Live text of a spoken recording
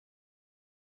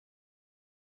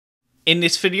In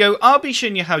this video, I'll be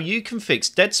showing you how you can fix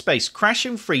Dead Space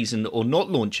crashing, freezing or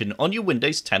not launching on your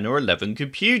Windows 10 or 11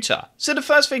 computer. So the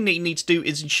first thing that you need to do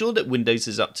is ensure that Windows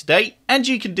is up to date, and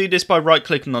you can do this by right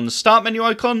clicking on the start menu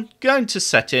icon, going to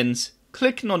settings,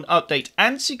 clicking on update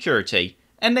and security,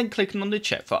 and then clicking on the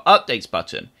check for updates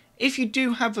button. If you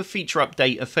do have a feature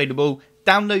update available,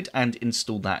 download and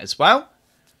install that as well.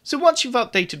 So once you've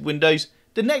updated Windows,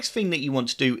 the next thing that you want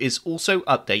to do is also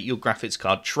update your graphics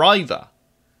card driver.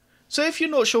 So if you're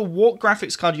not sure what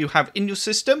graphics card you have in your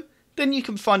system, then you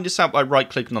can find this out by right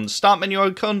clicking on the start menu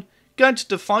icon, going to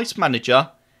device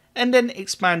manager, and then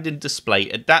expanding display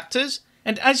adapters.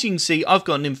 And as you can see, I've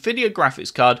got an Nvidia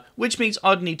graphics card, which means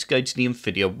I'd need to go to the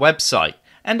Nvidia website,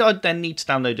 and I'd then need to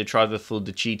download a driver for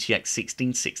the GTX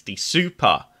 1660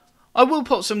 Super. I will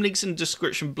put some links in the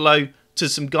description below to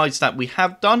some guides that we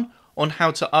have done on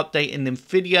how to update an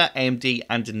Nvidia, AMD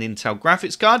and an Intel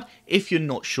graphics card if you're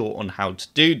not sure on how to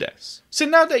do this. So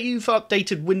now that you've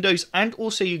updated Windows and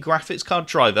also your graphics card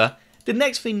driver, the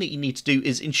next thing that you need to do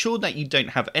is ensure that you don't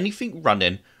have anything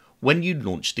running when you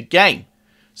launch the game.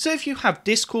 So if you have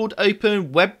Discord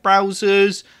open, web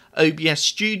browsers, OBS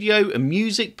Studio, a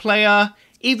music player,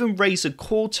 even Razer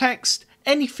Cortex,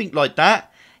 anything like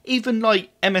that, even like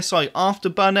MSI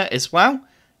Afterburner as well,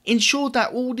 ensure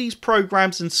that all these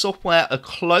programs and software are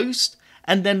closed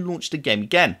and then launch the game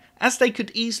again, as they could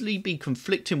easily be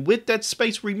conflicting with Dead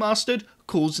Space Remastered,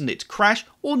 causing it to crash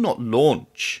or not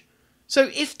launch. So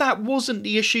if that wasn't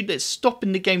the issue that's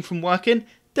stopping the game from working,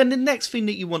 then the next thing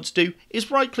that you want to do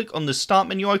is right click on the start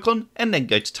menu icon and then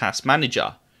go to Task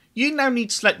Manager. You now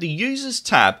need to select the Users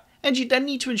tab, and you then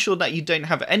need to ensure that you don't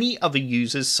have any other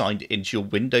users signed into your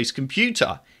Windows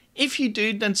computer. If you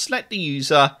do, then select the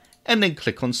user and then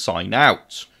click on sign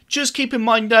out. Just keep in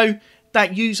mind though,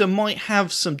 that user might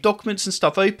have some documents and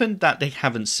stuff open that they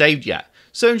haven't saved yet.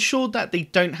 So ensure that they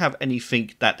don't have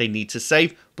anything that they need to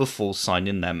save before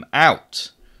signing them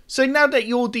out. So now that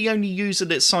you're the only user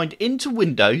that's signed into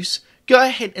Windows, go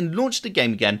ahead and launch the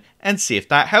game again and see if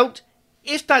that helped.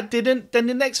 If that didn't, then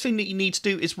the next thing that you need to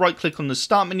do is right click on the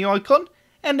start menu icon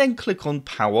and then click on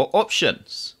power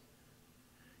options.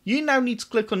 You now need to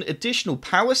click on additional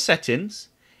power settings.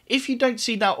 If you don't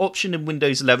see that option in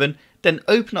Windows 11, then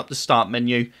open up the start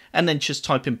menu and then just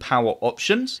type in power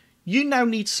options. You now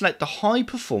need to select the high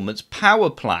performance power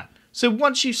plan. So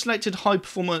once you've selected high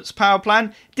performance power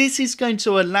plan, this is going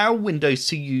to allow Windows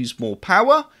to use more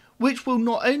power, which will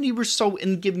not only result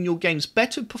in giving your games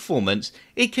better performance,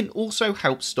 it can also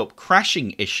help stop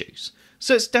crashing issues.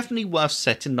 So it's definitely worth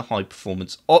setting the high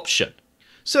performance option.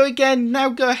 So again, now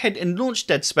go ahead and launch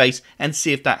Dead Space and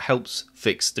see if that helps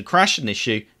fix the crashing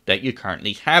issue that you're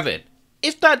currently having.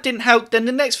 If that didn't help, then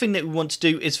the next thing that we want to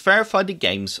do is verify the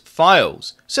game's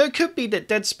files. So it could be that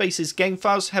Dead Space's game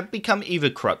files have become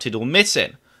either corrupted or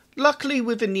missing. Luckily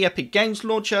within the Epic Games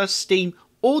Launcher, Steam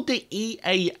or the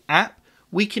EA app,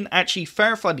 we can actually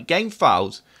verify the game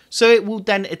files, so it will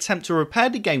then attempt to repair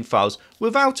the game files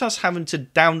without us having to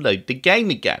download the game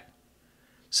again.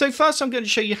 So first I'm going to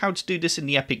show you how to do this in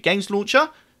the Epic Games Launcher.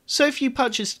 So if you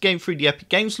purchase the game through the Epic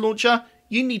Games Launcher,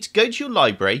 you need to go to your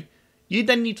library, you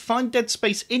then need to find Dead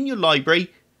Space in your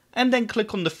library and then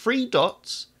click on the three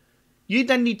dots. You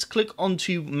then need to click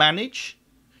onto Manage.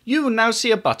 You will now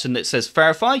see a button that says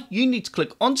Verify. You need to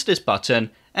click onto this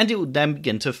button and it will then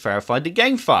begin to verify the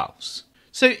game files.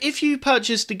 So if you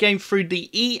purchase the game through the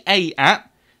EA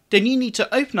app, then you need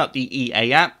to open up the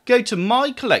EA app, go to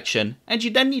My Collection, and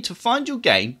you then need to find your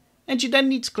game, and you then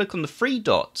need to click on the three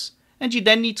dots, and you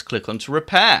then need to click on to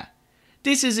Repair.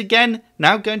 This is again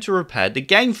now going to repair the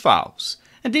game files,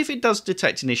 and if it does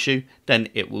detect an issue, then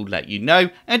it will let you know,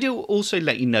 and it will also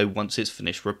let you know once it's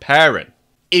finished repairing.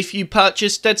 If you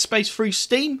purchase Dead Space through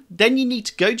Steam, then you need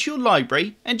to go to your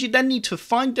library, and you then need to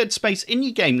find Dead Space in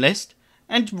your game list,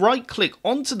 and right click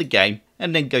onto the game,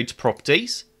 and then go to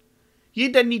Properties. You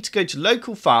then need to go to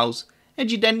Local Files,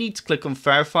 and you then need to click on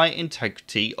Verify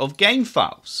Integrity of Game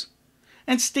Files.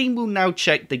 And Steam will now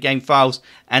check the game files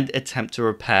and attempt to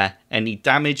repair any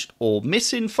damaged or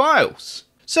missing files.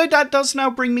 So that does now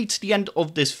bring me to the end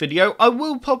of this video. I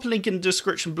will pop a link in the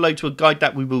description below to a guide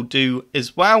that we will do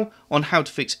as well on how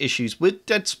to fix issues with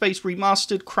Dead Space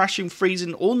Remastered, crashing,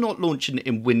 freezing or not launching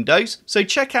in Windows. So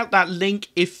check out that link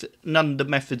if none of the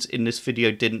methods in this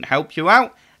video didn't help you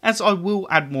out, as I will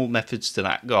add more methods to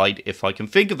that guide if I can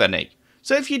think of any.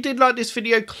 So if you did like this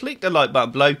video, click the like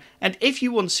button below, and if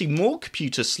you want to see more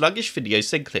computer sluggish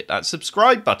videos, then click that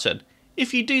subscribe button.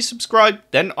 If you do subscribe,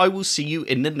 then I will see you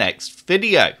in the next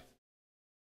video.